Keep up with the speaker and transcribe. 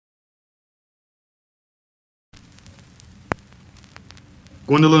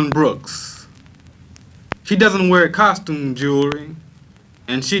Gwendolyn Brooks. She doesn't wear costume jewelry,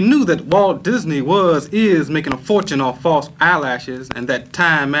 and she knew that Walt Disney is making a fortune off false eyelashes, and that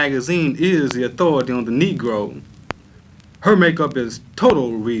Time magazine is the authority on the Negro. Her makeup is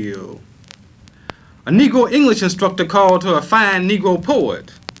total real. A Negro English instructor called her a fine Negro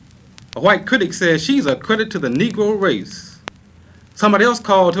poet. A white critic says she's a credit to the Negro race. Somebody else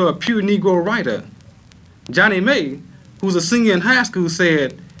called her a pure Negro writer. Johnny May, who's a senior in high school,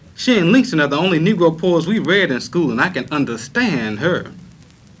 said, "She and Langston are the only Negro poets we read in school, and I can understand her."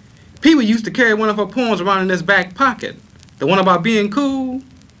 Pee Wee used to carry one of her poems around in his back pocket. The one about being cool,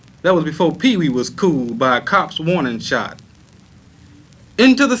 that was before Pee Wee was cool by a cop's warning shot.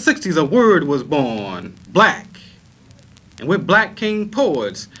 Into the 60s, a word was born, black. And with black came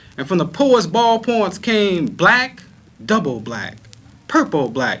poets, and from the poets' ballpoints came black, double black, purple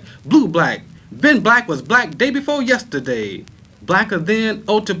black, blue black. Ben Black was black day before yesterday. Blacker than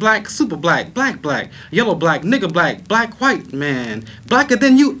ultra black, super black, black black, yellow black, nigger black, black white man. Blacker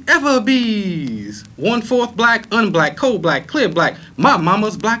than you ever be's. 1/4 black, unblack, cold black, clear black. My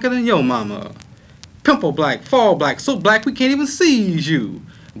mama's blacker than your mama. Pimple black, fall black, so black we can't even seize you.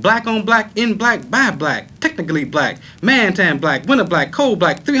 Black on black, in black, by black, technically black, man tan black, winter black, cold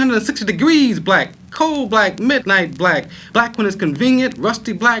black, 360 degrees black, cold black, midnight black, black when it's convenient,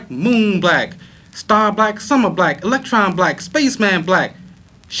 rusty black, moon black, star black, summer black, electron black, spaceman black,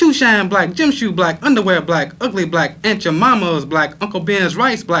 shoe shine black, gym shoe black, underwear black, ugly black, Aunt your mama's black, Uncle Ben's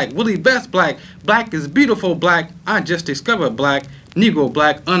rice black, Willie Best black, black is beautiful black, I just discovered black, Negro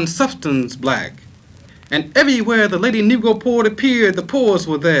black, unsubstance black. And everywhere the lady Negro poet appeared, the poets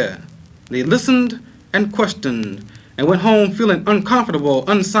were there. They listened and questioned and went home feeling uncomfortable,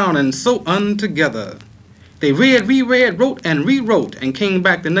 unsound, and so untogether. They read, reread, wrote, and rewrote, and came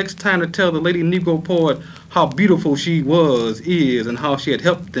back the next time to tell the lady Negro poet how beautiful she is, and how she had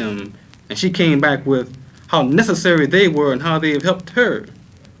helped them. And she came back with how necessary they were and how they have helped her.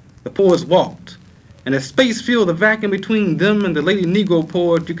 The poets walked, and as space filled the vacuum between them and the lady Negro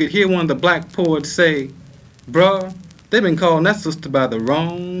poet, you could hear one of the black poets say, "Bruh, they've been calling that sister by the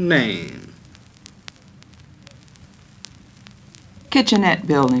wrong name." Kitchenette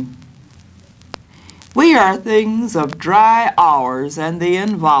building. We are things of dry hours and the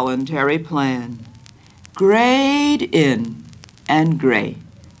involuntary plan. Grayed in and gray.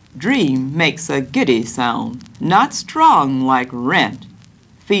 Dream makes a giddy sound, not strong like rent,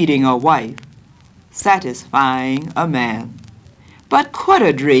 feeding a wife, satisfying a man. But could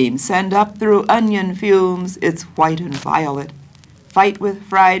a dream send up through onion fumes its white and violet, fight with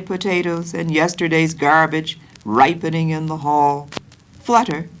fried potatoes and yesterday's garbage ripening in the hall,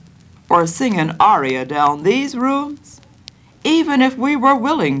 flutter, or sing an aria down these rooms? Even if we were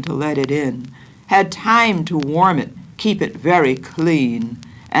willing to let it in, had time to warm it, keep it very clean,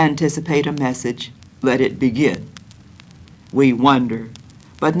 anticipate a message, let it begin. We wonder,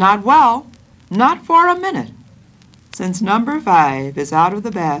 but not well, not for a minute. Since number 5 is out of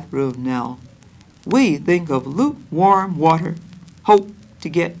the bathroom now, we think of lukewarm water, hope to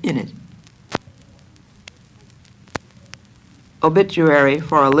get in it. Obituary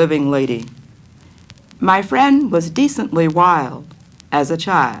for a living lady. My friend was decently wild as a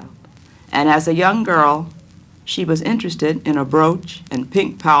child, and as a young girl, she was interested in a brooch and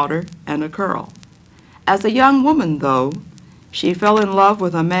pink powder and a curl. As a young woman, though, she fell in love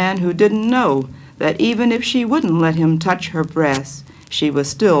with a man who didn't know that even if she wouldn't let him touch her breasts, she was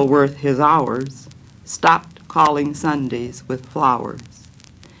still worth his hours. Stopped calling Sundays with flowers.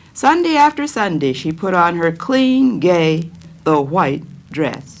 Sunday after Sunday, she put on her clean, gay, though white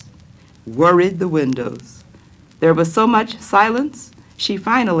dress, worried the windows. There was so much silence, she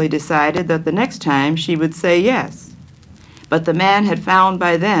finally decided that the next time she would say yes. But the man had found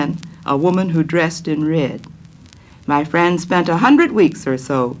by then a woman who dressed in red. My friend spent 100 weeks or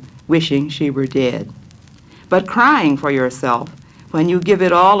so wishing she were dead. But crying for yourself, when you give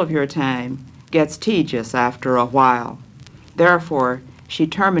it all of your time, gets tedious after a while. Therefore, she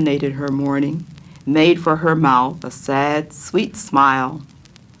terminated her mourning, made for her mouth a sad, sweet smile,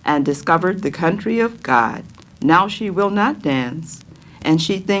 and discovered the country of God. Now she will not dance, and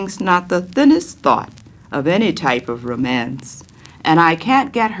she thinks not the thinnest thought of any type of romance, and I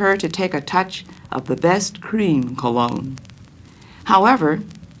can't get her to take a touch of the best cream cologne. However,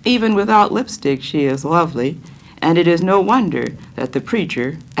 even without lipstick she is lovely, and it is no wonder that the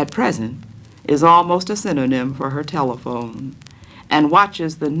preacher, at present, is almost a synonym for her telephone, and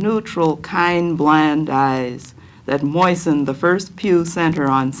watches the neutral, kind, bland eyes that moisten the first pew center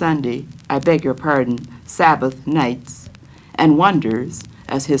on Sunday, Sabbath nights, and wonders,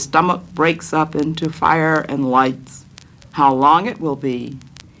 as his stomach breaks up into fire and lights, how long it will be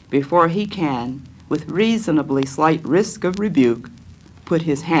before he can, with reasonably slight risk of rebuke, put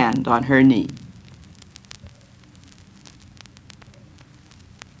his hand on her knee.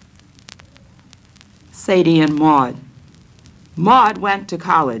 Sadie and Maud. Maud went to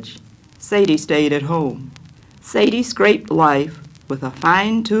college. Sadie stayed at home. Sadie scraped life with a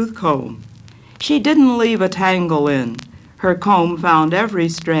fine-tooth comb. She didn't leave a tangle in. Her comb found every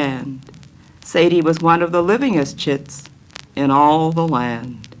strand. Sadie was one of the livingest chits in all the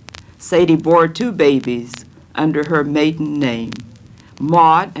land. Sadie bore 2 babies under her maiden name.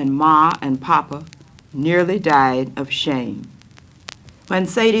 Maud and Ma and Papa nearly died of shame. When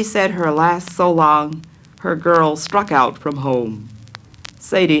Sadie said her last so long, her girl struck out from home.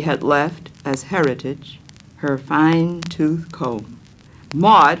 Sadie had left as heritage her fine-tooth comb.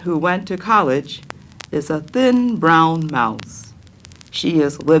 Maud, who went to college, is a thin brown mouse. She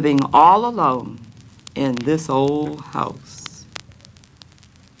is living all alone in this old house.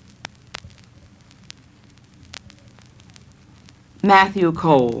 Matthew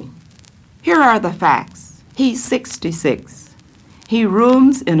Cole. Here are the facts. He's 66. He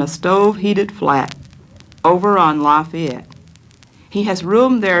rooms in a stove-heated flat over on Lafayette. He has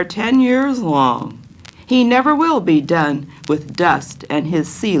roomed there 10 years long. He never will be done with dust and his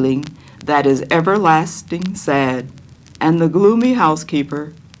ceiling that is everlasting sad, and the gloomy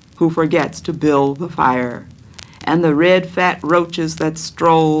housekeeper who forgets to build the fire, and the red fat roaches that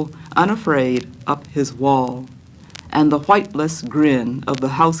stroll unafraid up his wall, and the whiteless grin of the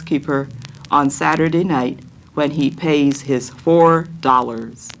housekeeper on Saturday night when he pays his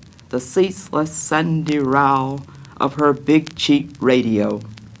 $4, the ceaseless Sunday row of her big cheap radio.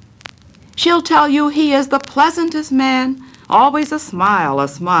 She'll tell you he is the pleasantest man, always a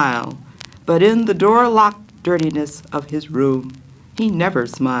smile, but in the door-locked dirtiness of his room, he never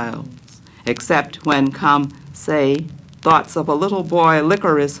smiles, except when come, say, thoughts of a little boy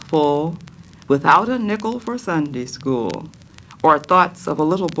licorice full, without a nickel for Sunday school, or thoughts of a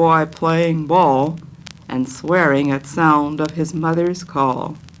little boy playing ball and swearing at sound of his mother's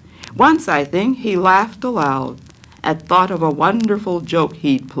call. Once, I think, he laughed aloud at thought of a wonderful joke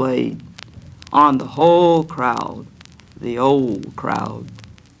he'd played on the whole crowd, the old crowd.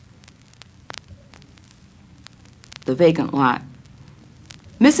 The vacant lot.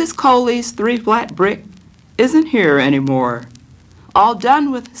 Mrs. Coley's 3-flat brick isn't here anymore. All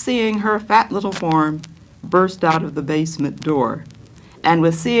done with seeing her fat little form burst out of the basement door, and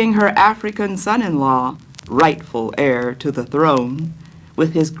with seeing her African son-in-law, rightful heir to the throne,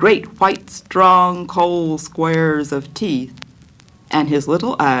 with his great white strong coal squares of teeth and his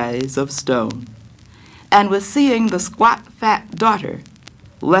little eyes of stone, and with seeing the squat fat daughter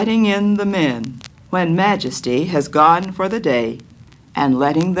letting in the men when Majesty has gone for the day and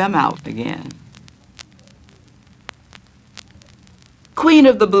letting them out again. Queen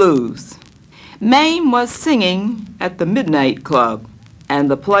of the Blues. Mame was singing at the Midnight Club, and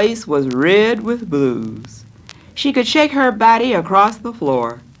the place was red with blues. She could shake her body across the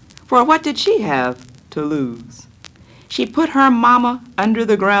floor, for what did she have to lose? She put her mama under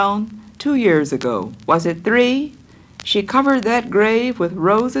the ground 2 years ago. Was it 3? She covered that grave with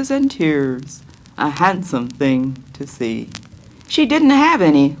roses and tears, a handsome thing to see. She didn't have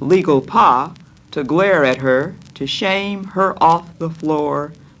any legal pa to glare at her to shame her off the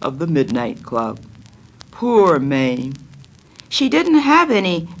floor of the Midnight Club. Poor Mame. She didn't have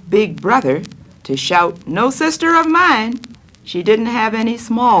any big brother to shout, "No sister of mine." She didn't have any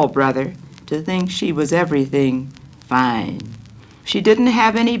small brother to think she was everything fine. She didn't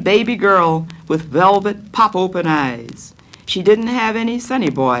have any baby girl with velvet pop-open eyes. She didn't have any sonny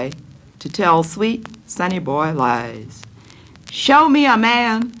boy to tell sweet sonny boy lies. Show me a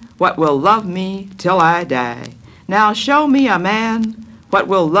man what will love me till I die. Now show me a man what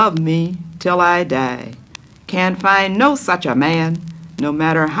will love me till I die. Can't find no such a man, no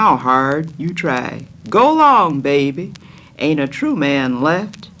matter how hard you try. Go long, baby, ain't a true man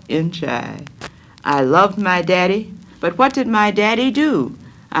left in Chi. I loved my daddy, but what did my daddy do?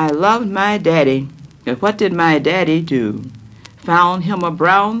 I loved my daddy, but what did my daddy do? Found him a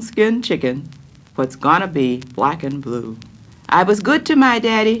brown-skinned chicken, what's gonna be black and blue. I was good to my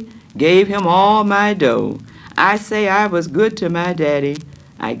daddy, gave him all my dough. I say I was good to my daddy,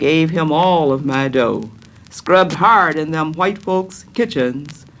 I gave him all of my dough. Scrubbed hard in them white folks'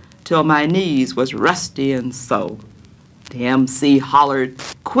 kitchens till my knees was rusty and so. The MC hollered,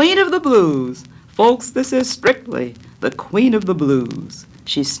 "Queen of the Blues! Folks, this is strictly the Queen of the Blues."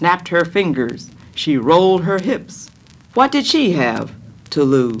 She snapped her fingers, she rolled her hips. What did she have to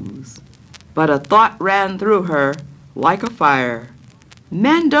lose? But a thought ran through her like a fire.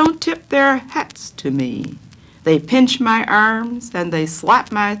 Men don't tip their hats to me. They pinch my arms and they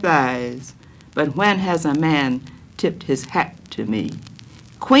slap my thighs, but when has a man tipped his hat to me?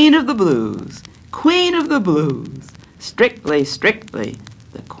 Queen of the blues, queen of the blues, strictly, strictly,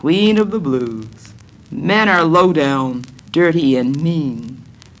 the queen of the blues. Men are low down, dirty and mean.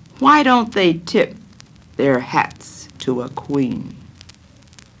 Why don't they tip their hats to a queen?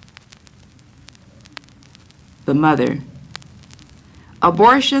 The mother.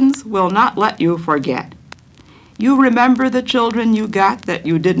 Abortions will not let you forget. You remember the children you got that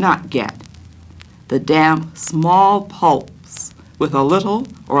you did not get. The damp, small pulps with a little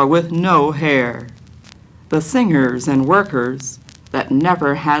or with no hair. The singers and workers that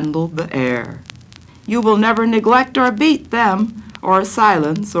never handled the air. You will never neglect or beat them, or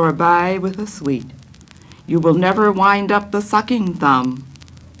silence or buy with a sweet. You will never wind up the sucking thumb,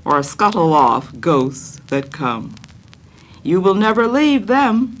 or scuttle off ghosts that come. You will never leave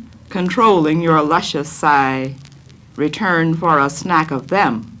them, controlling your luscious sigh, return for a snack of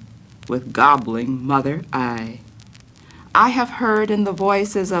them with gobbling mother eye. I have heard in the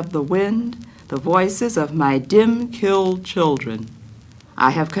voices of the wind the voices of my dim-killed children.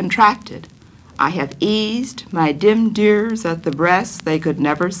 I have contracted, I have eased my dim dears at the breasts they could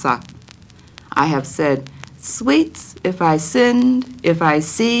never suck. I have said, sweets, if I sinned, if I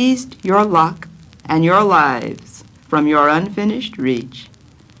seized your luck and your lives from your unfinished reach,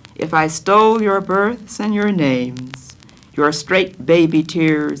 if I stole your births and your names, your straight baby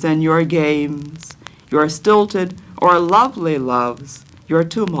tears and your games, your stilted or lovely loves, your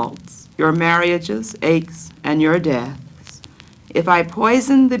tumults, your marriages, aches, and your deaths, if I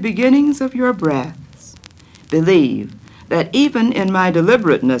poisoned the beginnings of your breaths, believe that even in my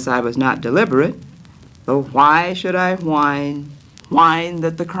deliberateness I was not deliberate, though why should I whine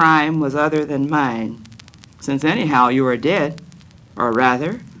that the crime was other than mine, since anyhow you are dead, or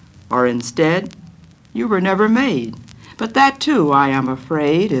rather, or instead, you were never made. But that too, I am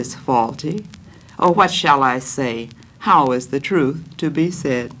afraid, is faulty. Oh, what shall I say? How is the truth to be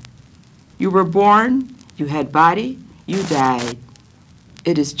said? You were born, you had body, you died.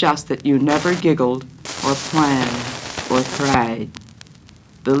 It is just that you never giggled or planned or cried.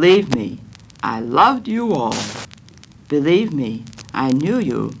 Believe me, I loved you all. Believe me, I knew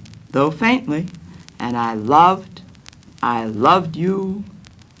you, though faintly, and I loved you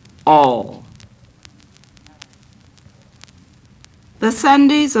all. The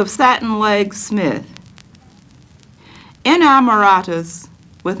Sundays of Satin Leg Smith. Inamoratus,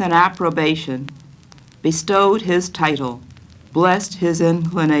 with an approbation, bestowed his title, blessed his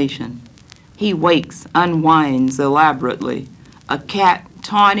inclination. He wakes, unwinds elaborately, a cat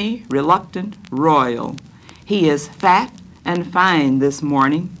tawny, reluctant, royal. He is fat and fine this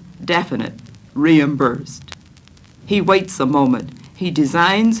morning, definite, reimbursed. He waits a moment, he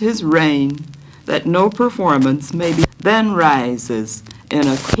designs his reign, that no performance may be, then rises in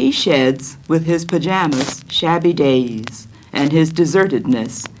a he sheds with his pajamas shabby days, and his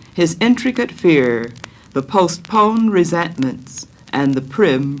desertedness, his intricate fear, the postponed resentments, and the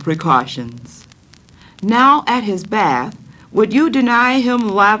prim precautions. Now at his bath, would you deny him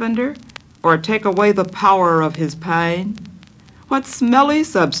lavender, or take away the power of his pine? What smelly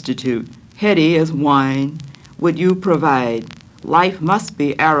substitute, heady as wine, would you provide? Life must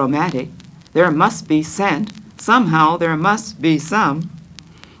be aromatic, there must be scent, somehow there must be some.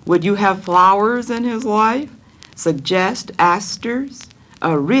 Would you have flowers in his life? Suggest asters,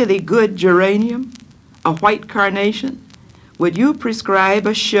 a really good geranium, a white carnation? Would you prescribe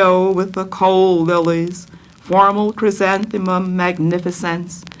a show with the cold lilies, formal chrysanthemum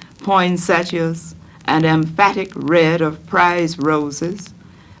magnificence, poinsettias, and emphatic red of prize roses?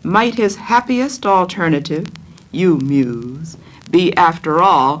 Might his happiest alternative, you muse, be after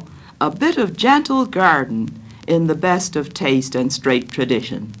all a bit of gentle garden in the best of taste and straight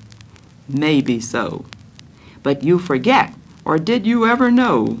tradition? Maybe so. But you forget, or did you ever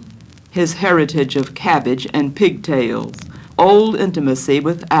know, his heritage of cabbage and pigtails, old intimacy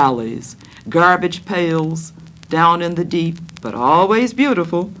with alleys, garbage pails, down in the deep, but always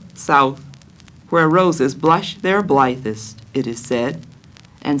beautiful, south, where roses blush their blithest, it is said,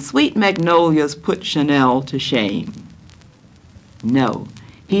 and sweet magnolias put Chanel to shame. No,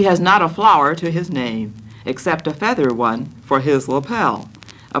 he has not a flower to his name, except a feather one for his lapel.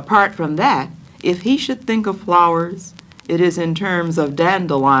 Apart from that, if he should think of flowers, it is in terms of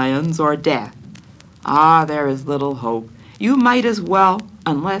dandelions or death. Ah, there is little hope. You might as well,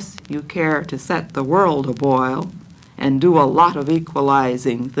 unless you care to set the world a-boil and do a lot of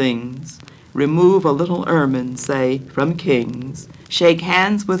equalizing things, remove a little ermine, say, from kings, shake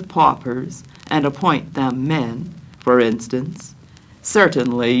hands with paupers, and appoint them men, for instance.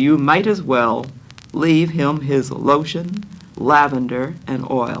 Certainly you might as well leave him his lotion, lavender, and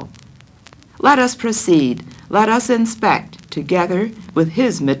oil. Let us proceed. Let us inspect, together with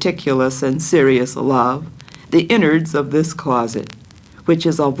his meticulous and serious love, the innards of this closet, which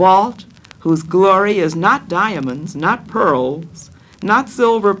is a vault whose glory is not diamonds, not pearls, not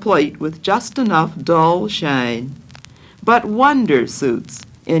silver plate with just enough dull shine, but wonder suits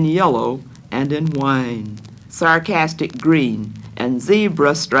in yellow and in wine, sarcastic green and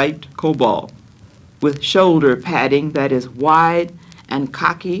zebra-striped cobalt, with shoulder padding that is wide and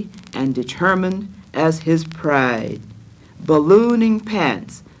cocky and determined as his pride, ballooning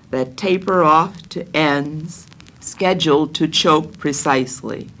pants that taper off to ends scheduled to choke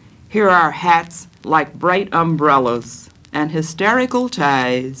precisely. Here are hats like bright umbrellas and hysterical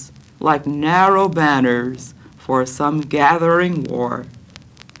ties like narrow banners for some gathering war.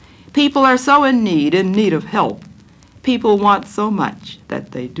 People are so in need of help. People want so much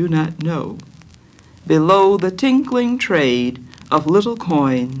that they do not know. Below the tinkling trade of little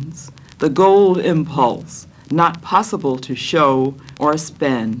coins, the gold impulse, not possible to show or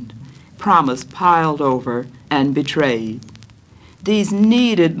spend, promise piled over and betrayed. These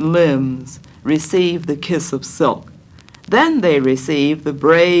needed limbs receive the kiss of silk. Then they receive the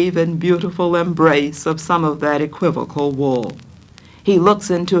brave and beautiful embrace of some of that equivocal wool. He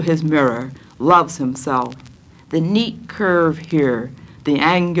looks into his mirror, loves himself. The neat curve here, the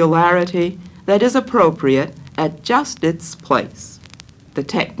angularity that is appropriate at just its place, the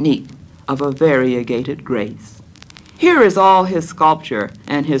technique of a variegated grace. Here is all his sculpture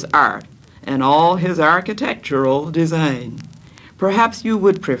and his art and all his architectural design. Perhaps you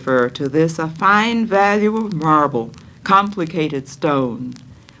would prefer to this a fine value of marble, complicated stone,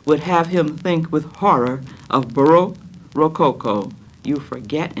 would have him think with horror of Baroque, Rococo. You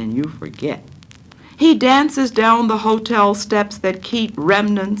forget and you forget. He dances down the hotel steps that keep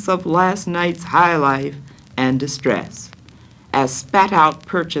remnants of last night's high life and distress, as spat out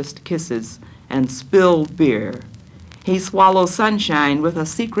purchased kisses and spilled beer. He swallows sunshine with a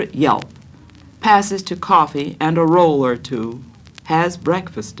secret yelp, passes to coffee and a roll or two, has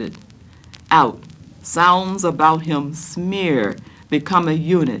breakfasted. Out, sounds about him smear, become a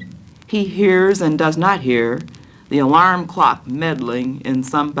unit. He hears and does not hear, the alarm clock meddling in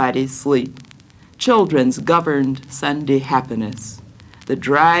somebody's sleep, children's governed Sunday happiness, the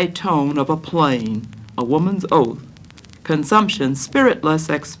dry tone of a plane, a woman's oath, consumption's spiritless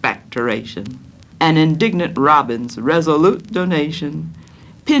expectoration, an indignant robin's resolute donation,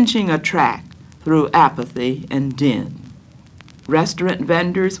 pinching a track through apathy and din, restaurant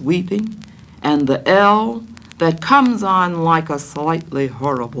vendors weeping, and the L that comes on like a slightly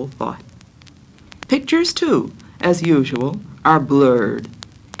horrible thought. Pictures, too, as usual, are blurred.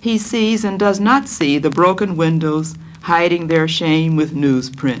 He sees and does not see the broken windows hiding their shame with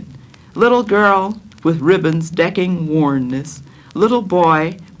newsprint. Little girl with ribbons decking wornness. Little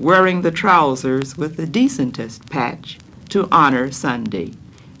boy wearing the trousers with the decentest patch to honor Sunday.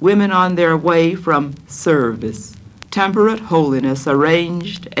 Women on their way from service. Temperate holiness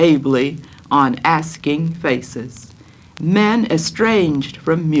arranged ably on asking faces. Men estranged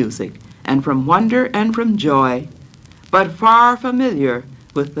from music and from wonder and from joy, but far familiar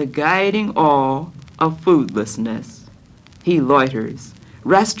with the guiding awe of foodlessness. He loiters.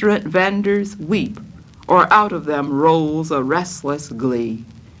 Restaurant vendors weep, or out of them rolls a restless glee.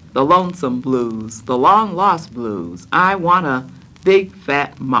 The lonesome blues, the long-lost blues, I want a big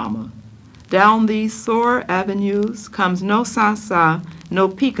fat mama. Down these sore avenues comes no Sansa, no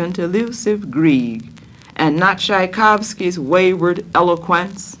piquant elusive Grieg, and not Tchaikovsky's wayward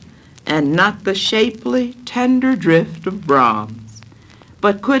eloquence, and not the shapely, tender drift of Brahms.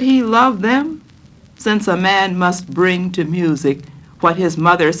 But could he love them, since a man must bring to music what his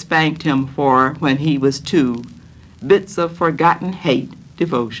mother spanked him for when he was 2, bits of forgotten hate,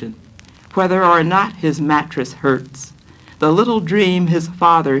 devotion, whether or not his mattress hurts, the little dream his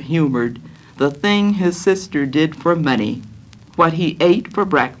father humored, the thing his sister did for money, what he ate for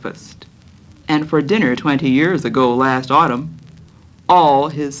breakfast, and for dinner 20 years ago last autumn, all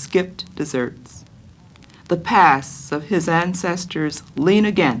his skipped desserts. The pasts of his ancestors lean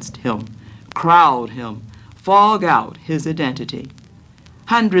against him, crowd him, fog out his identity.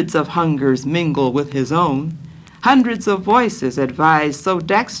 Hundreds of hungers mingle with his own. Hundreds of voices advise so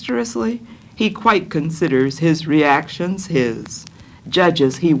dexterously he quite considers his reactions his,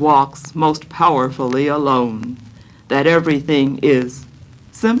 judges he walks most powerfully alone, that everything is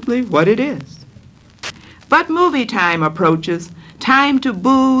simply what it is. But movie time approaches, time to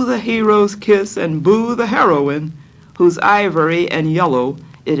boo the hero's kiss and boo the heroine, whose ivory and yellow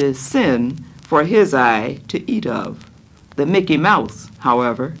it is sin for his eye to eat of. The Mickey Mouse,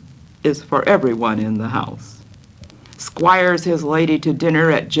 however, is for everyone in the house. Squires his lady to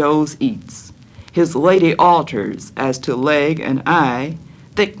dinner at Joe's Eats. His lady alters as to leg and eye,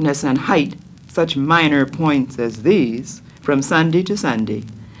 thickness and height, such minor points as these, from Sunday to Sunday.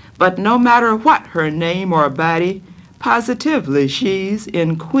 But no matter what her name or body, positively she's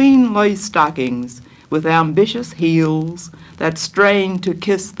in queen lace stockings with ambitious heels that strain to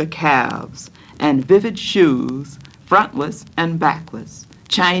kiss the calves, and vivid shoes, frontless and backless,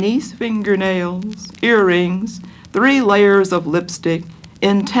 Chinese fingernails, earrings, 3 layers of lipstick,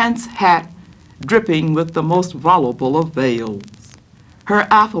 intense hat dripping with the most voluble of veils. Her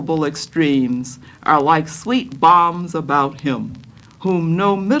affable extremes are like sweet bombs about him, whom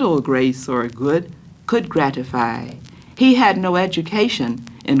no middle grace or good could gratify. He had no education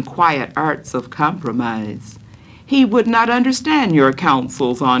in quiet arts of compromise. He would not understand your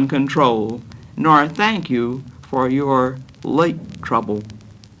counsels on control, nor thank you for your late trouble.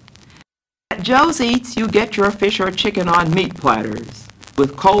 At Joe's Eats, you get your fish or chicken on meat platters,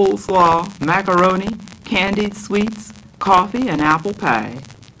 with coleslaw, macaroni, candied sweets, coffee, and apple pie.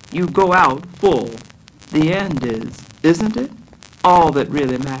 You go out full. The end is, isn't it, all that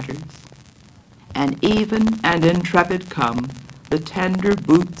really matters? And even and intrepid come the tender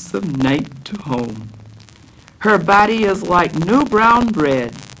boots of night to home. Her body is like new brown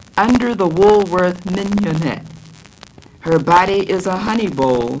bread under the Woolworth mignonette. Her body is a honey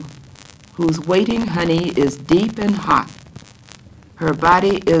bowl whose waiting honey is deep and hot. Her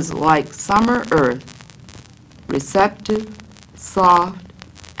body is like summer earth, receptive, soft,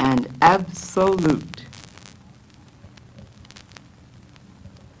 and absolute.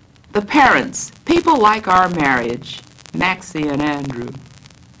 The parents, people like our marriage, Maxie and Andrew,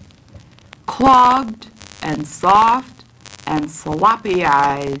 clogged and soft and sloppy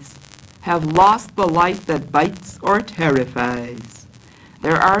eyes, have lost the light that bites or terrifies.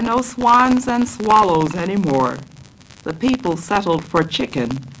 There are no swans and swallows anymore. The people settled for chicken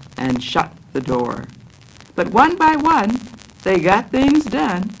and shut the door. But one by one, they got things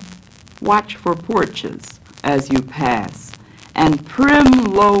done. Watch for porches as you pass, and prim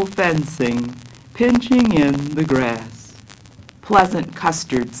low fencing pinching in the grass. Pleasant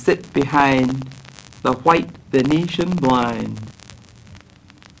custards sit behind the white Venetian blind.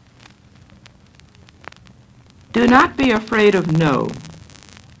 Do not be afraid of no.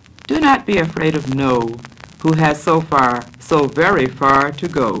 Do not be afraid of no, who has so very far to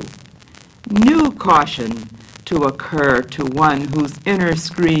go. New caution to occur to one whose inner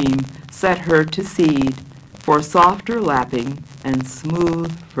scream set her to seed for softer lapping and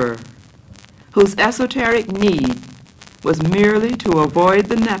smooth fur, whose esoteric need was merely to avoid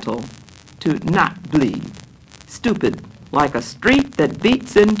the nettle, to not bleed, stupid like a street that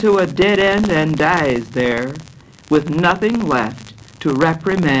beats into a dead end and dies there, with nothing left to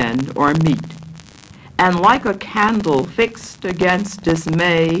reprimand or meet, and like a candle fixed against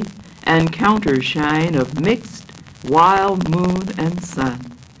dismay and countershine of mixed wild moon and sun,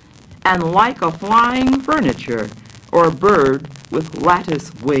 and like a flying furniture or bird with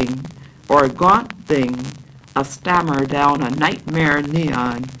lattice wing or gaunt thing, a stammer down a nightmare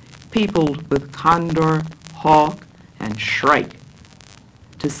neon peopled with condor, hawk, and shrike.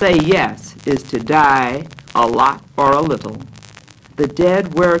 To say yes is to die a lot or a little. The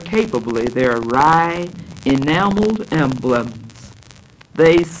dead wear capably their wry, enameled emblems.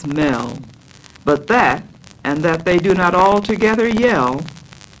 They smell, but that, and that they do not altogether yell,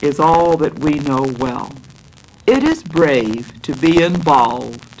 is all that we know well. It is brave to be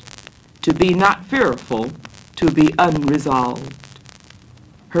involved, to be not fearful, to be unresolved.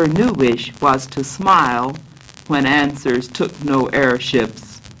 Her new wish was to smile when answers took no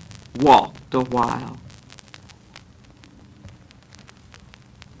airships, walked a while.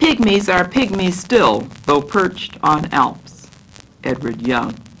 Pygmies are pygmies still, though perched on Alps, Edward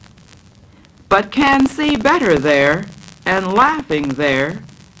Young, but can see better there, and laughing there,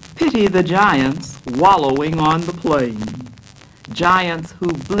 pity the giants wallowing on the plain, giants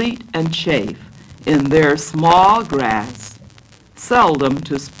who bleat and chafe in their small grass, seldom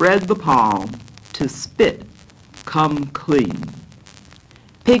to spread the palm, to spit, come clean.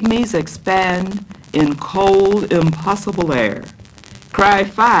 Pygmies expand in cold, impossible air, cry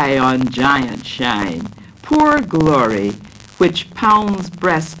fie on giant shine, poor glory, which pounds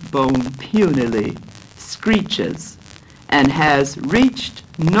breastbone punily, screeches, and has reached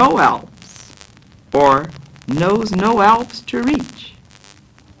no Alps, or knows no Alps to reach.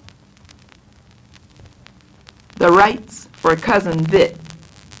 The rites for Cousin Vit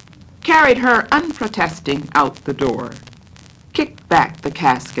carried her unprotesting out the door, kicked back the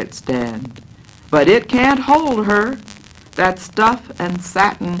casket stand, but it can't hold her. That stuff and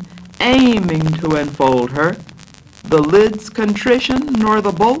satin aiming to enfold her, the lid's contrition nor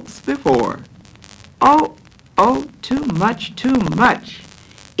the bolts before. Oh, oh, too much, too much.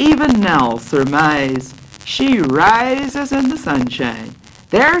 Even now surmise she rises in the sunshine.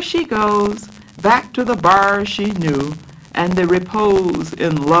 There she goes, back to the bars she knew, and the repose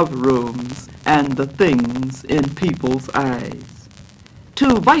in love rooms and the things in people's eyes.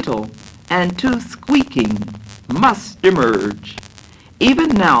 Too vital and too squeaking must emerge. Even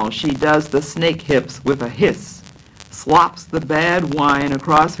now she does the snake hips with a hiss, slops the bad wine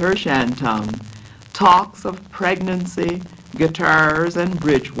across her shantung, talks of pregnancy, guitars, and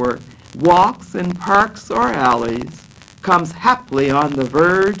bridge work, walks in parks or alleys, comes haply on the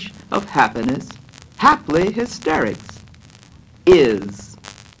verge of happiness, haply hysterics, is.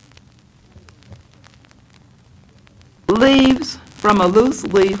 Leaves from a loose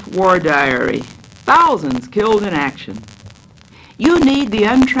leaf war diary, thousands killed in action. You need the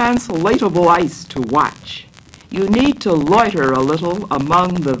untranslatable ice to watch. You need to loiter a little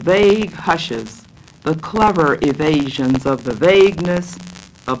among the vague hushes, the clever evasions of the vagueness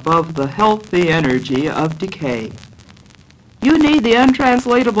above the healthy energy of decay. You need the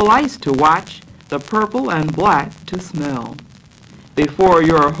untranslatable ice to watch, the purple and black to smell, before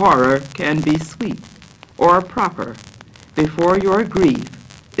your horror can be sweet or proper, before your grief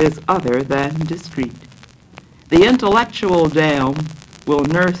is other than discreet. The intellectual dam will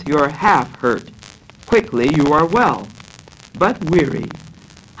nurse your half-hurt. Quickly you are well, but weary.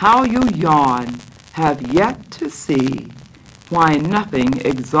 How you yawn, have yet to see why nothing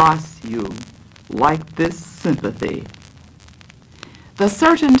exhausts you like this sympathy. The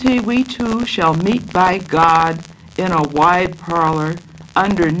certainty we two shall meet by God in a wide parlor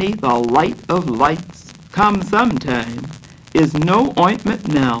underneath a light of lights come sometime is no ointment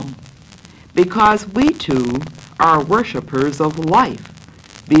now, because we two are worshippers of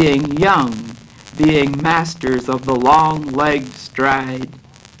life, being young, being masters of the long-legged stride,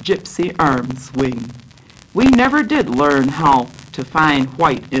 gypsy arm swing. We never did learn how to find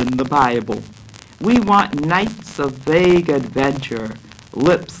white in the Bible. We want nights of vague adventure,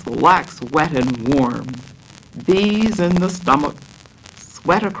 lips lax wet and warm, bees in the stomach,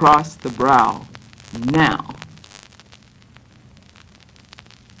 sweat across the brow, now.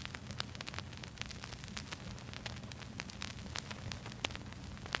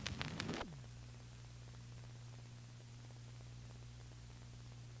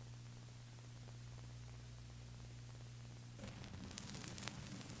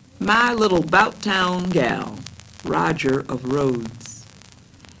 My little bout-town gal, Roger of Rhodes.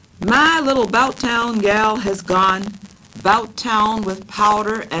 My little bout-town gal has gone bout-town with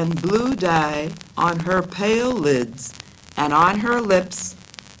powder and blue dye on her pale lids, and on her lips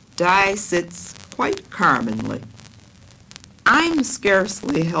dye sits quite carminly. I'm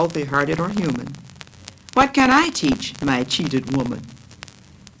scarcely healthy-hearted or human. What can I teach my cheated woman?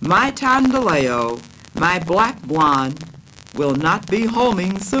 My Tandaleo, my black blonde, will not be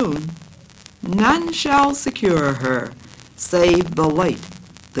homing soon. None shall secure her, save the light,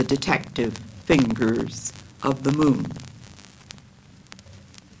 the detective fingers of the moon.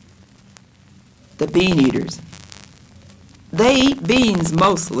 The bean eaters. They eat beans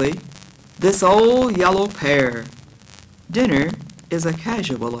mostly, this old yellow pair. Dinner is a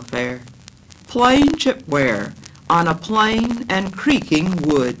casual affair. Plain chipware on a plain and creaking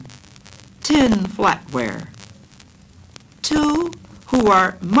wood. Tin flatware. Two who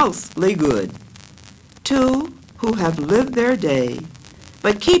are mostly good. Two who have lived their day,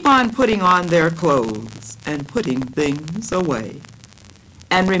 but keep on putting on their clothes and putting things away.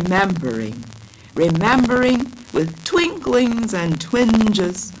 And remembering with twinklings and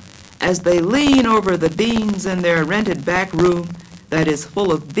twinges as they lean over the beans in their rented back room that is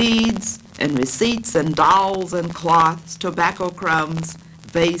full of beads and receipts and dolls and cloths, tobacco crumbs,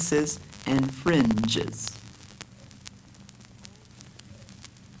 vases, and fringes.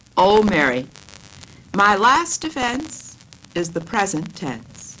 Oh, Mary, my last defense is the present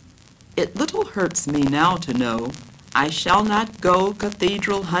tense. It little hurts me now to know I shall not go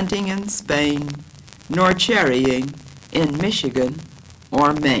cathedral hunting in Spain, nor cherrying in Michigan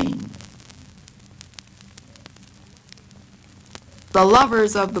or Maine. The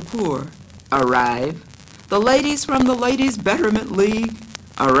lovers of the poor arrive. The ladies from the Ladies' Betterment League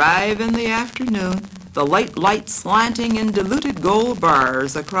arrive in the afternoon, the light lights slanting in diluted gold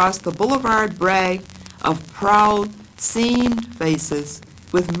bars across the boulevard brag of proud, seamed faces,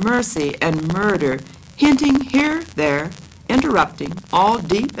 with mercy and murder hinting here, there, interrupting, all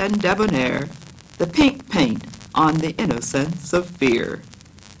deep and debonair, the pink paint on the innocence of fear.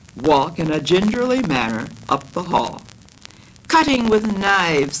 Walk in a gingerly manner up the hall. cutting with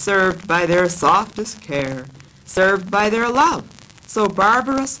knives served by their softest care, served by their love, so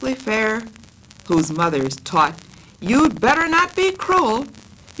barbarously fair, whose mothers taught, you'd better not be cruel,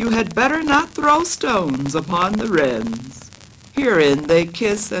 you had better not throw stones upon the wrens. Herein they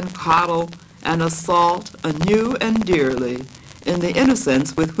kiss and coddle and assault anew and dearly in the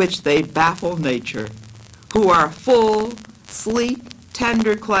innocence with which they baffle nature, who are full, sleek,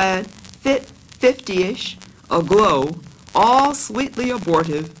 tender-clad, fit 50-ish, aglow, all sweetly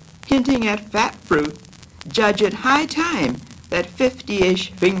abortive, hinting at fat fruit, judge it high time that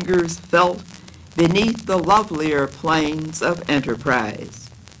 50-ish fingers felt beneath the lovelier plains of enterprise.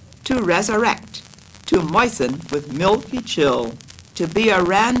 To resurrect, to moisten with milky chill, to be a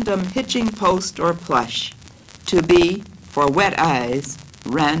random hitching post or plush, to be, for wet eyes,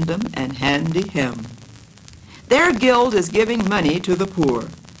 random and handy hem. Their guild is giving money to the poor,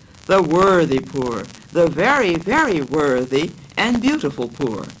 the worthy poor, the very, very worthy and beautiful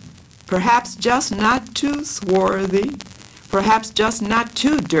poor, perhaps just not too swarthy, perhaps just not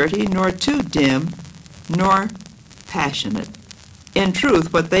too dirty nor too dim, nor passionate. In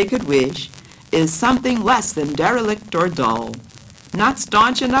truth, what they could wish is something less than derelict or dull, not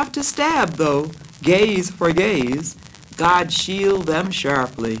staunch enough to stab, though, gaze for gaze, God shield them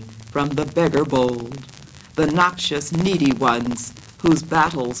sharply from the beggar bold, the noxious needy ones whose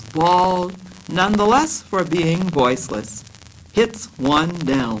battles bald, none the less for being voiceless, hits one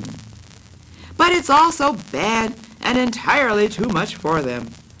down. But it's also bad and entirely too much for them.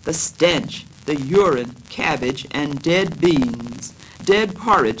 The stench, the urine, cabbage, and dead beans, dead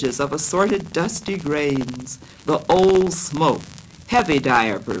porridges of assorted dusty grains, the old smoke, heavy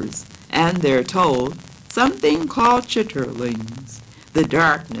diapers, and they're told something called chitterlings, the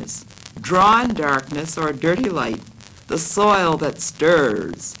darkness, drawn darkness or dirty light, the soil that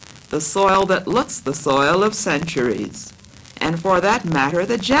stirs, the soil that looks the soil of centuries, and for that matter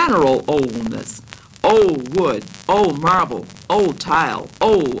the general oldness, old wood, old marble, old tile,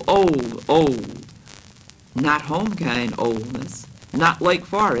 old, old, old. Not home kind oldness, not Lake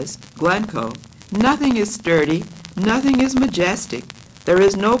Forest, Glencoe. Nothing is sturdy, nothing is majestic. There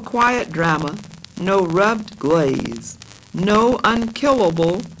is no quiet drama, no rubbed glaze, no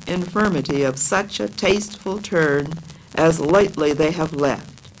unkillable infirmity of such a tasteful turn as lately they have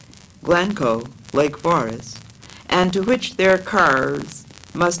left, Glencoe, Lake Forest, and to which their cars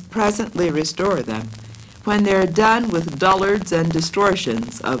must presently restore them, when they're done with dullards and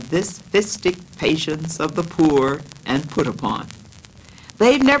distortions of this fistic patience of the poor and put upon.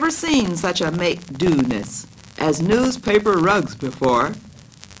 They've never seen such a make-do-ness as newspaper rugs before.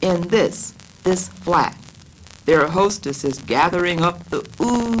 In this flat, their hostess is gathering up the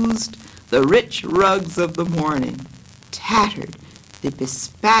oozed, the rich rugs of the morning, tattered, the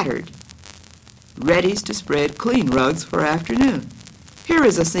bespattered, readies to spread clean rugs for afternoon. Here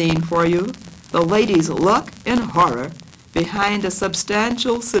is a scene for you. The ladies look in horror behind a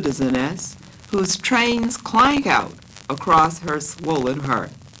substantial citizeness whose trains clank out across her swollen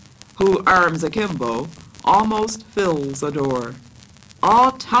heart, who, arms akimbo, almost fills a door.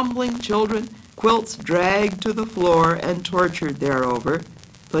 All tumbling children, quilts dragged to the floor and tortured thereover,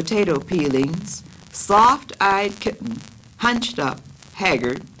 potato peelings, soft-eyed kitten, hunched up,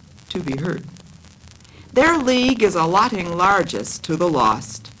 haggard, to be heard. Their league is allotting largest to the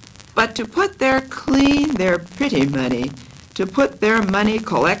lost, but to put their clean, their pretty money, to put their money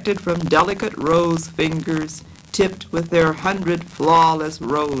collected from delicate rose fingers, tipped with their 100 flawless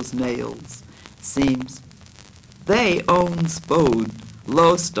rose nails, seems they own Spode,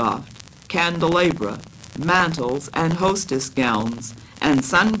 Lowestoft, candelabra, mantles and hostess gowns, and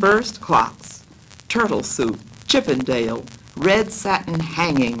sunburst clocks, turtle soup, Chippendale, red satin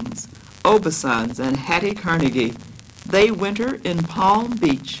hangings, Aubusons and Hattie Carnegie. They winter in Palm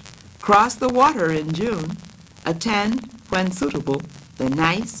Beach, cross the water in June, attend, when suitable, the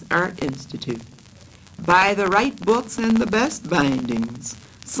nice Art Institute, buy the right books in the best bindings,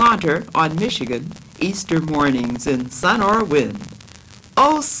 saunter on Michigan Easter mornings in sun or wind.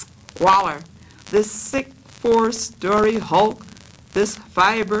 Oh, squalor, this sick 4-story hulk, this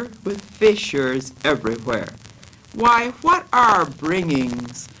fiber with fissures everywhere. Why, what are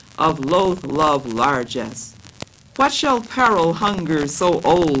bringings of loath love largesse? What shall peril hunger so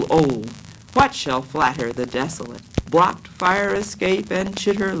old? What shall flatter the desolate? Blocked fire escape and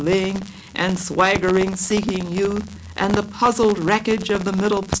chitterling and swaggering seeking youth and the puzzled wreckage of the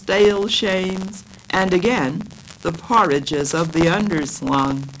middle stale shames, and again the porridges of the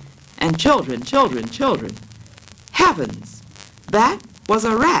underslung, and children. Heavens! That was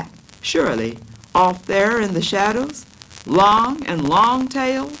a rat, surely, off there in the shadows, long and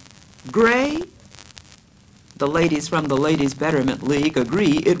long-tailed, gray. The ladies from the Ladies' Betterment League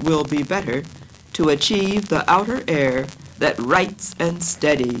agree it will be better to achieve the outer air that rights and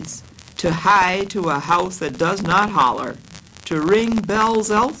steadies, to hie to a house that does not holler, to ring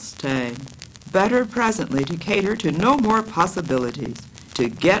bells Elstang, better presently to cater to no more possibilities, to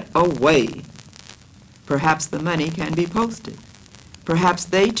get away. Perhaps the money can be posted. Perhaps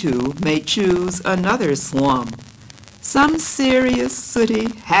they too may choose another slum, some serious,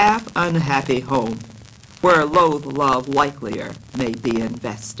 sooty, half-unhappy home, where loathed love likelier may be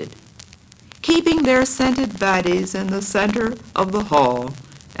invested. Keeping their scented bodies in the center of the hall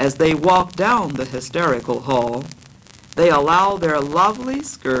as they walk down the hysterical hall, they allow their lovely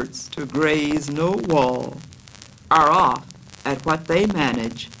skirts to graze no wall, are off at what they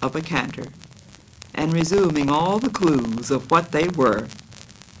manage of a canter, and resuming all the clues of what they were,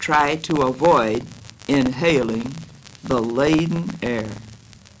 try to avoid inhaling the laden air.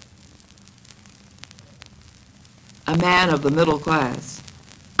 A man of the middle class.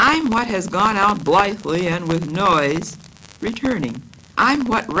 I'm what has gone out blithely and with noise, returning. I'm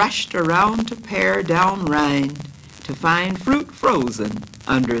what rushed around to pare down rind, to find fruit frozen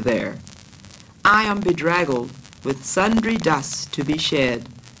under there. I am bedraggled with sundry dusts to be shed,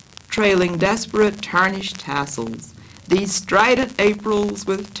 trailing desperate tarnished tassels, these strident Aprils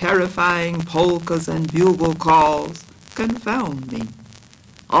with terrifying polkas and bugle calls confound me.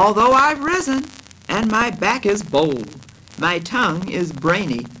 Although I've risen, and my back is bold, my tongue is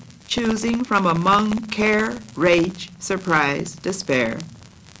brainy, choosing from among care, rage, surprise, despair,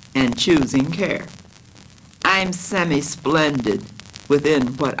 and choosing care. I'm semi-splendid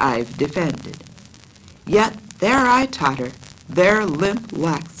within what I've defended. Yet there I totter, there limp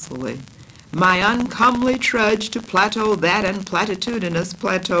laxly, my uncomely trudge to plateau that and platitudinous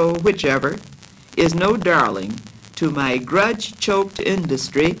plateau whichever is no darling to my grudge-choked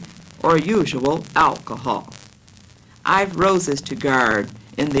industry or usual alcohol. I've roses to guard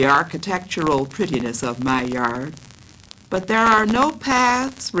in the architectural prettiness of my yard, but there are no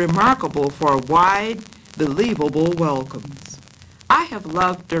paths remarkable for wide, believable welcomes. I have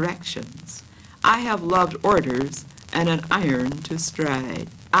loved directions. I have loved orders and an iron to stride.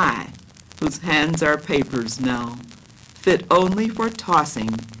 I, whose hands are papers now, fit only for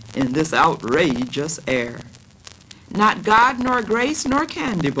tossing in this outrageous air. Not God nor grace nor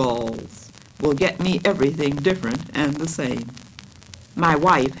candy balls will get me everything different and the same. My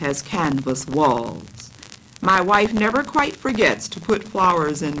wife has canvas walls. My wife never quite forgets to put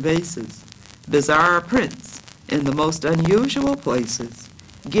flowers in vases, bizarre prints in the most unusual places,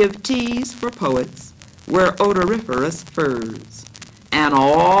 give teas for poets, wear odoriferous furs. An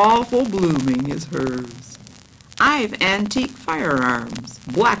awful blooming is hers. I've antique firearms,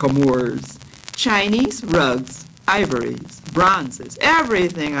 blackamoors, Chinese rugs, ivories, bronzes,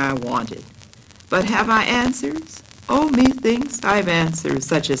 everything I wanted. But have I answers? Oh, methinks I've answers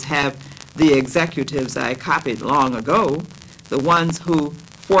such as have the executives I copied long ago, the ones who,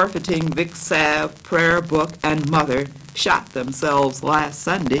 forfeiting Vic Sav, prayer book, and mother, shot themselves last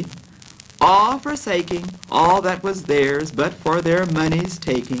Sunday, all forsaking all that was theirs but for their money's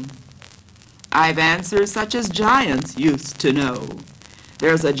taking. I've answers such as giants used to know.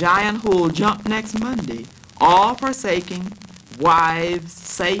 There's a giant who'll jump next Monday, all forsaking wives,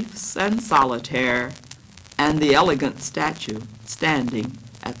 safes, and solitaire, and the elegant statue standing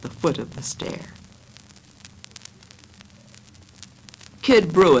at the foot of the stair.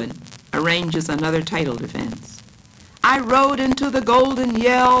 Kid Bruin arranges another title defense. I rode into the golden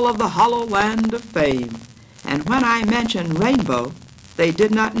yell of the hollow land of fame, and when I mentioned rainbow, they did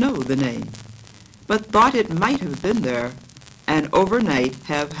not know the name, but thought it might have been there, and overnight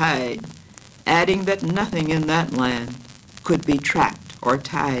have hide, adding that nothing in that land could be trapped or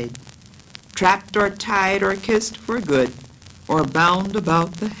tied or kissed for good, or bound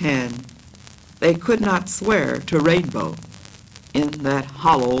about the hand. They could not swear to rainbow in that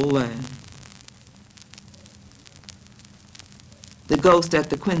hollow land. The Ghost at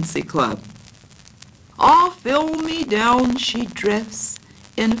the Quincy Club. All filmy down she drifts,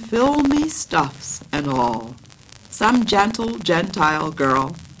 in filmy stuffs and all. Some gentle Gentile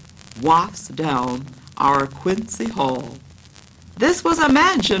girl wafts down our Quincy Hall. This was a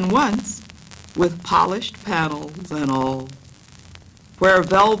mansion once, with polished panels and all, where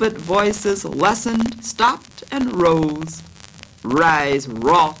velvet voices lessened, stopped, and rose, rise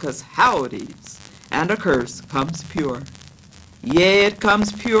raucous howdies, and a curse comes pure. Yea, it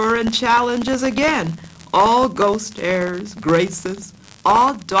comes pure and challenges again all ghost heirs, graces,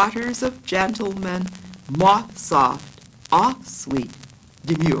 all daughters of gentlemen, moth-soft, off-sweet,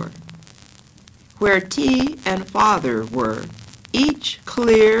 demure. Where tea and father were, each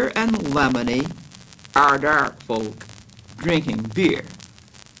clear and lemony, our dark folk drinking beer.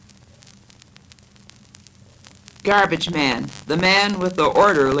 Garbage man, the man with the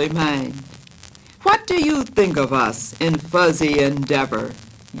orderly mind. What do you think of us in fuzzy endeavor,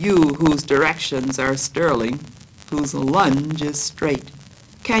 you whose directions are sterling, whose lunge is straight?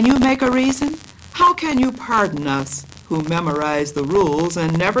 Can you make a reason? How can you pardon us who memorize the rules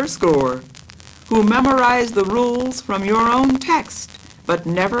and never score, who memorize the rules from your own text but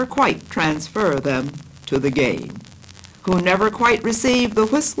never quite transfer them to the game, who never quite receive the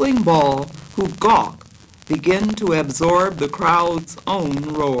whistling ball, who gawk, begin to absorb the crowd's own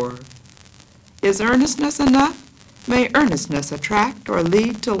roar? Is earnestness enough? May earnestness attract or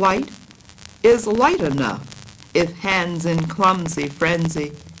lead to light? Is light enough if hands in clumsy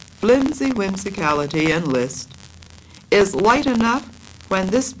frenzy, flimsy whimsicality enlist? Is light enough when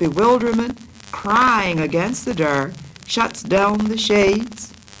this bewilderment, crying against the dark, shuts down the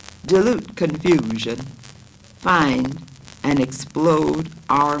shades? Dilute confusion, find and explode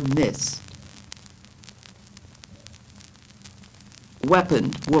our mist.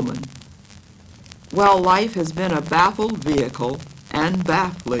 Weaponed woman. Well, life has been a baffled vehicle and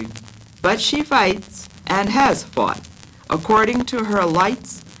baffling, but she fights and has fought according to her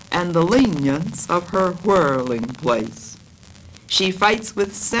lights and the lenience of her whirling place. She fights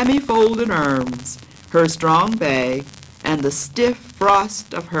with semi-folded arms, her strong bag, and the stiff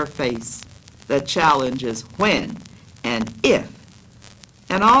frost of her face that challenges when and if,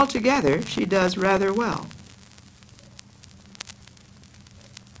 and altogether she does rather well.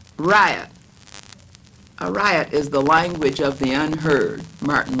 Riot. A riot is the language of the unheard,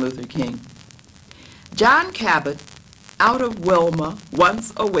 Martin Luther King. John Cabot, out of Wilma,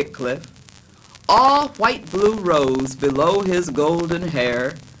 once a Wycliffe, all white blue rose below his golden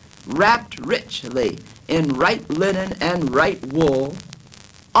hair, wrapped richly in right linen and right wool,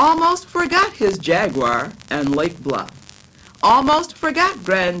 almost forgot his jaguar and Lake Bluff, almost forgot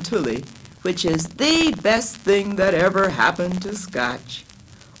Grand Tully, which is the best thing that ever happened to Scotch,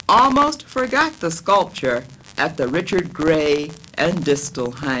 almost forgot the sculpture at the Richard Gray and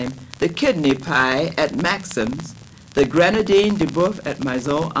Distelheim, the kidney pie at Maxim's, the grenadine de boeuf at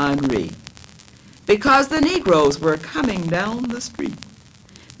Maison Henri, because the Negroes were coming down the street,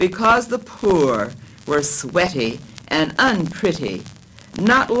 because the poor were sweaty and unpretty,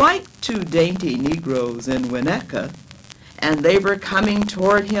 not like two dainty Negroes in Winnetka, and they were coming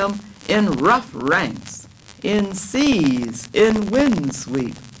toward him in rough ranks, in seas, in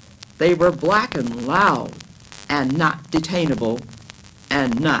windsweep. They were black and loud, and not detainable,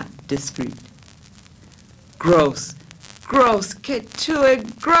 and not discreet. Gross, gross, que tu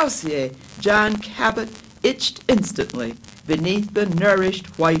grossier, John Cabot itched instantly beneath the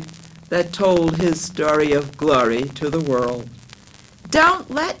nourished white that told his story of glory to the world. Don't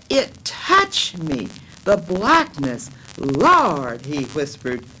let it touch me, the blackness. Lord, he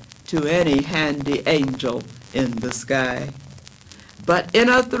whispered to any handy angel in the sky. But in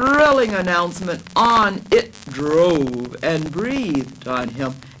a thrilling announcement, on it drove and breathed on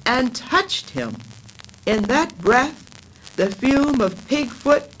him and touched him. In that breath, the fume of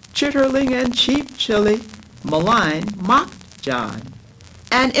pigfoot, chitterling, and cheap chili, malign, mocked John.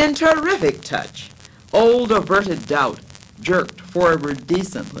 And in terrific touch, old averted doubt jerked forward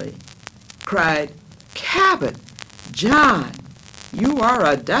decently, cried, Cabot, John, you are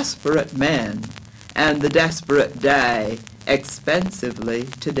a desperate man, and the desperate die expensively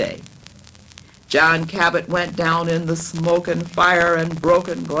today. John Cabot went down in the smoke and fire and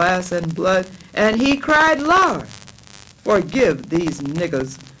broken glass and blood, and he cried, Lord, forgive these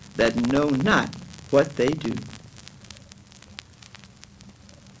niggers that know not what they do.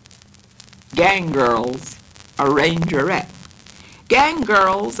 Gang girls, a rangerette. Gang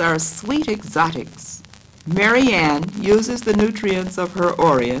girls are sweet exotics. Mary Ann uses the nutrients of her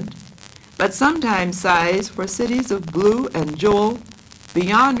Orient, but sometimes sighs for cities of blue and jewel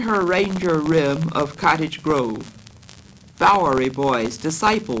beyond her ranger rim of Cottage Grove. Bowery boys,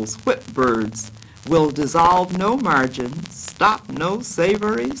 disciples, whipbirds, will dissolve no margins, stop no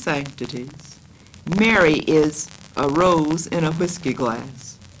savory sanctities. Mary is a rose in a whiskey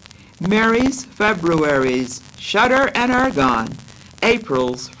glass. Mary's Februaries shudder and are gone.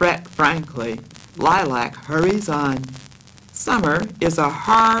 April's fret frankly. Lilac hurries on. Summer is a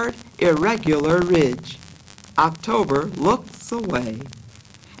hard, irregular ridge. October looks away.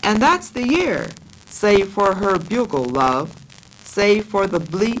 And that's the year, save for her bugle love, save for the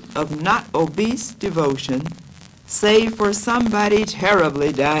bleat of not obese devotion, save for somebody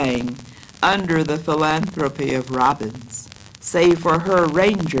terribly dying under the philanthropy of robins, save for her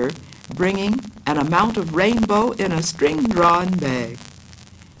ranger bringing an amount of rainbow in a string-drawn bag.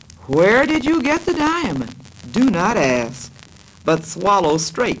 Where did you get the diamond? Do not ask, but swallow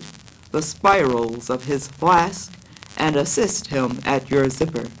straight the spirals of his flask and assist him at your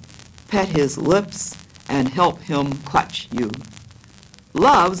zipper. Pet his lips and help him clutch you.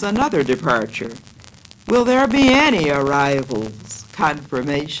 Love's another departure. Will there be any arrivals,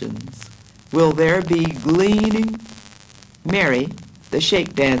 confirmations? Will there be gleaning? Mary, the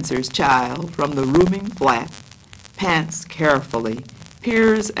shake dancer's child from the rooming flat, pants carefully,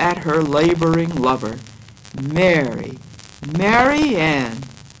 peers at her laboring lover. Mary, Mary Ann.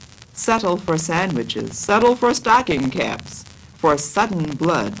 Settle for sandwiches, settle for stocking caps, for sudden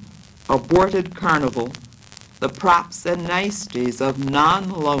blood, aborted carnival, the props and niceties of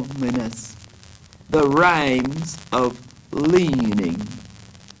non-loneliness, the rhymes of leaning.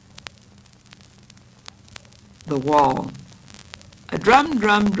 The wall. A drum,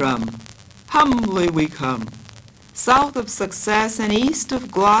 drum, drum, humbly we come. South of success and east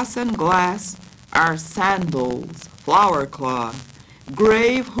of gloss and glass, our sandals, flower cloth,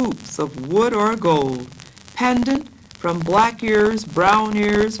 grave hoops of wood or gold, pendant from black ears, brown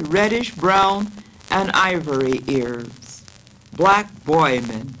ears, reddish brown, and ivory ears. Black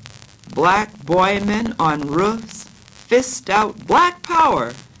boymen on roofs, fist out black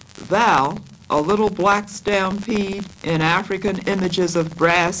power. Thou, a little black stampede in African images of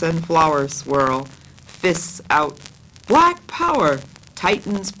brass and flower swirl, fists out black power,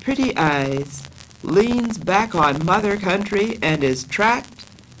 tightens pretty eyes, leans back on mother country and is tracked,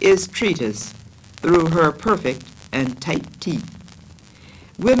 is treatise through her perfect and tight teeth.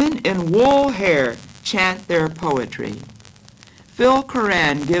 Women in wool hair chant their poetry. Phil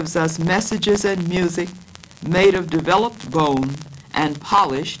Koran gives us messages and music made of developed bone and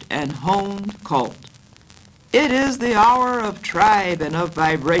polished and honed cult. It is the hour of tribe and of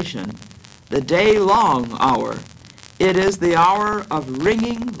vibration, the day-long hour. It is the hour of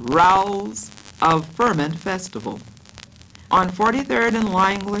ringing rouse, of ferment festival. On 43rd and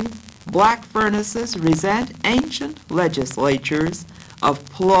Langley, black furnaces resent ancient legislatures of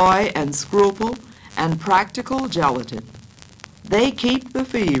ploy and scruple and practical gelatin. They keep the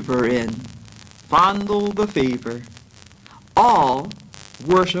fever in, fondle the fever. All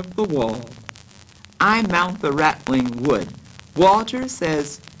worship the wall. I mount the rattling wood. Walter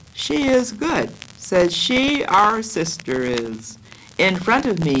says, she is good, says she, our sister is. In front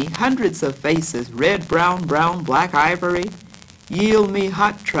of me, hundreds of faces, red, brown, brown, black ivory, yield me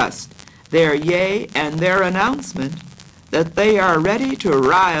hot trust, their yea and their announcement that they are ready to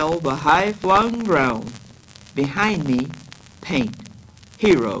rile the high-flung ground. Behind me, paint,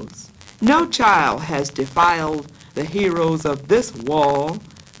 heroes. No child has defiled the heroes of this wall,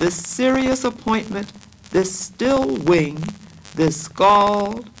 this serious appointment, this still wing, this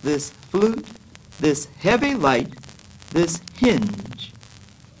scald, this flute, this heavy light, this hinge.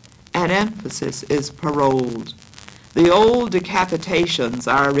 An emphasis is paroled. The old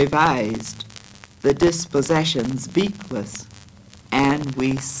decapitations are revised, the dispossessions beakless, and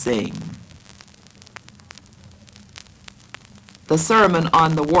we sing. The sermon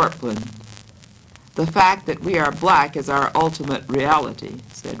on the Warpland. The fact that we are black is our ultimate reality,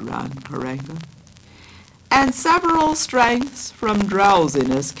 said Ron Karenga. And several strengths from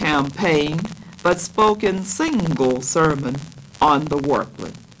drowsiness campaigned, but spoke in single sermon on the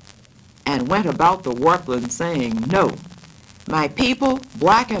Warpland, and went about the Warpland saying, no, my people,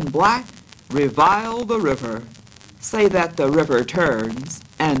 black and black, revile the river. Say that the river turns,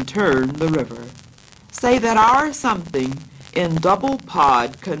 and turn the river. Say that our something in double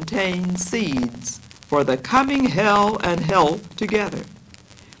pod contains seeds for the coming hell and health together.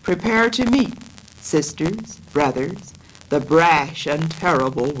 Prepare to meet, sisters, brothers, the brash and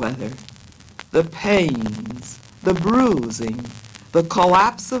terrible weather, the pains, the bruising, the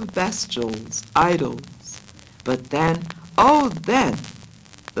collapse of bestials, idols. But then, oh then,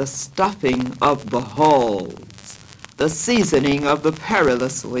 the stuffing of the halls, the seasoning of the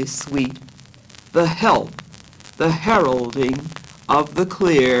perilously sweet, the help, the heralding of the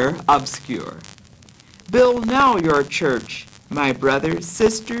clear obscure. Build now your church, my brothers,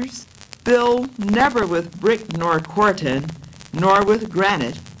 sisters. Build never with brick nor corten, nor with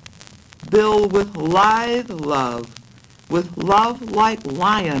granite. Build with lithe love, with love like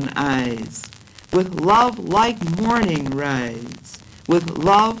lion eyes, with love like morning rise, with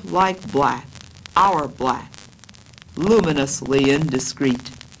love like black, our black, luminously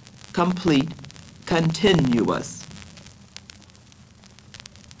indiscreet, complete, continuous.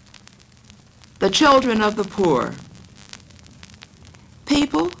 The children of the poor.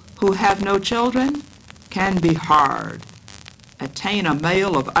 People who have no children can be hard, attain a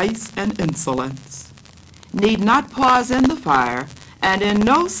male of ice and insolence, need not pause in the fire and in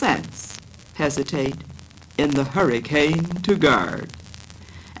no sense hesitate in the hurricane to guard.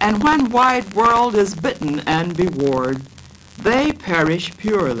 And when wide world is bitten and bewarred, they perish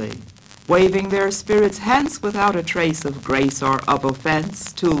purely, waving their spirits hence without a trace of grace or of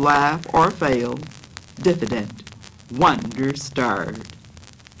offense, to laugh or fail, diffident, wonder-starred.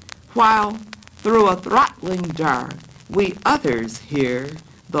 While through a throttling dart we others hear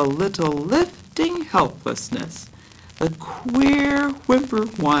the little lifting helplessness, the queer whimper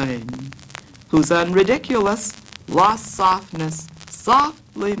whine, whose unridiculous lost softness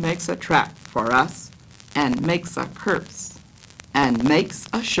softly makes a trap for us, and makes a curse, and makes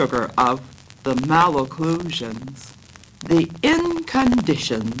a sugar of the malocclusions, the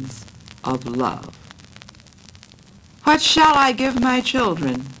inconditions of love. What shall I give my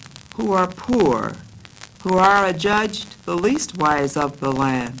children who are poor, who are adjudged the least wise of the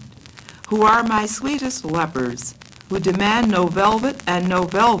land, who are my sweetest lepers, who demand no velvet and no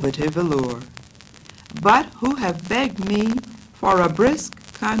velvety velour, but who have begged me for a brisk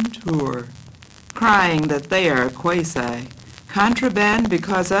contour, crying that they are quasi, contraband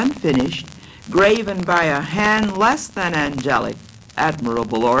because unfinished, graven by a hand less than angelic,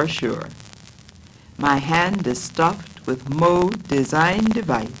 admirable or sure. My hand is stuffed with mode, design,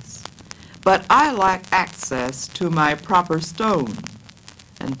 device, but I lack access to my proper stone,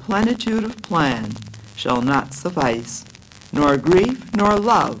 and plenitude of plan shall not suffice, nor grief nor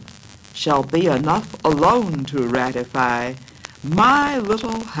love shall be enough alone to ratify my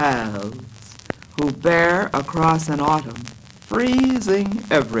little halves, who bear across an autumn freezing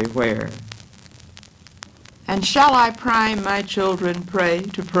everywhere. And shall I prime my children prey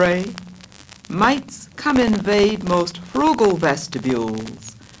to prey? Mites come invade most frugal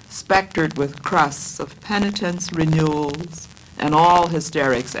vestibules, spectered with crusts of penitence renewals, and all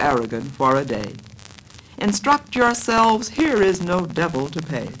hysterics arrogant for a day. Instruct yourselves, here is no devil to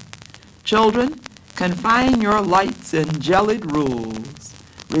pay. Children, confine your lights in jellied rules,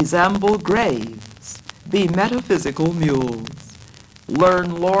 resemble graves, be metaphysical mules.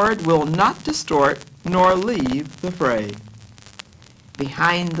 Learn, Lord, will not distort nor leave the fray.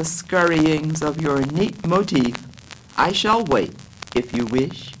 Behind the scurryings of your neat motif, I shall wait, if you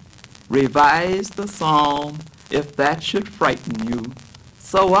wish. Revise the psalm, if that should frighten you.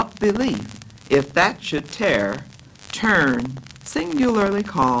 Sew up belief, if that should tear. Turn, singularly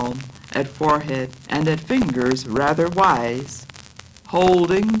calm, at forehead and at fingers rather wise,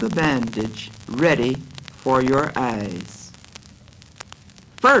 holding the bandage ready for your eyes.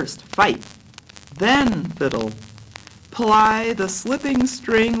 First fight, then fiddle. Ply the slipping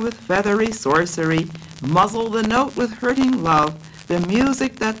string with feathery sorcery, muzzle the note with hurting love, the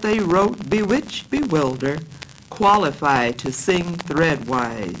music that they wrote bewitch, bewilder, qualify to sing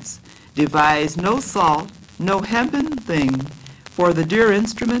threadwise, devise no salt, no hempen thing for the dear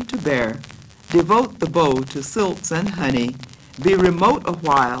instrument to bear, devote the bow to silks and honey, be remote a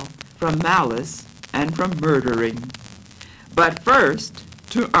while from malice and from murdering. But first,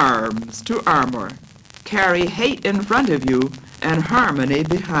 to arms, to armor, carry hate in front of you and harmony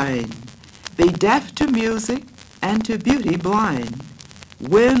behind. Be deaf to music and to beauty blind.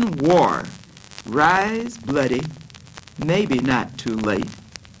 Win war, rise bloody, maybe not too late,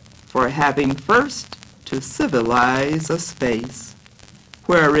 for having first to civilize a space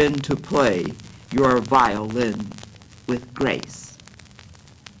wherein to play your violin with grace.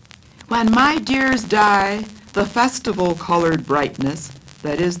 When my dears die, the festival-colored brightness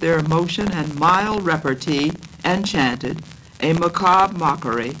that is their motion and mild repartee enchanted, a macabre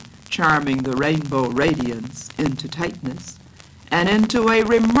mockery, charming the rainbow radiance into tightness, and into a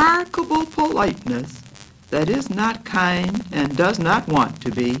remarkable politeness that is not kind and does not want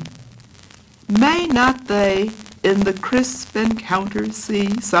to be. May not they in the crisp encounter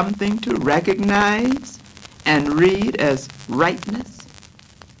see something to recognize and read as rightness?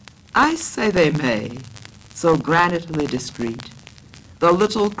 I say they may, so granitely discreet, the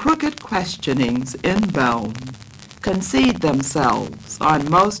little crooked questionings inbound concede themselves on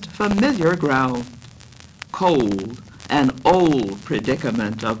most familiar ground, cold and old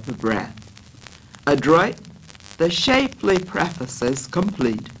predicament of the breath. Adroit, the shapely prefaces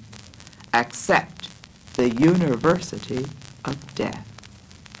complete, accept the university of death.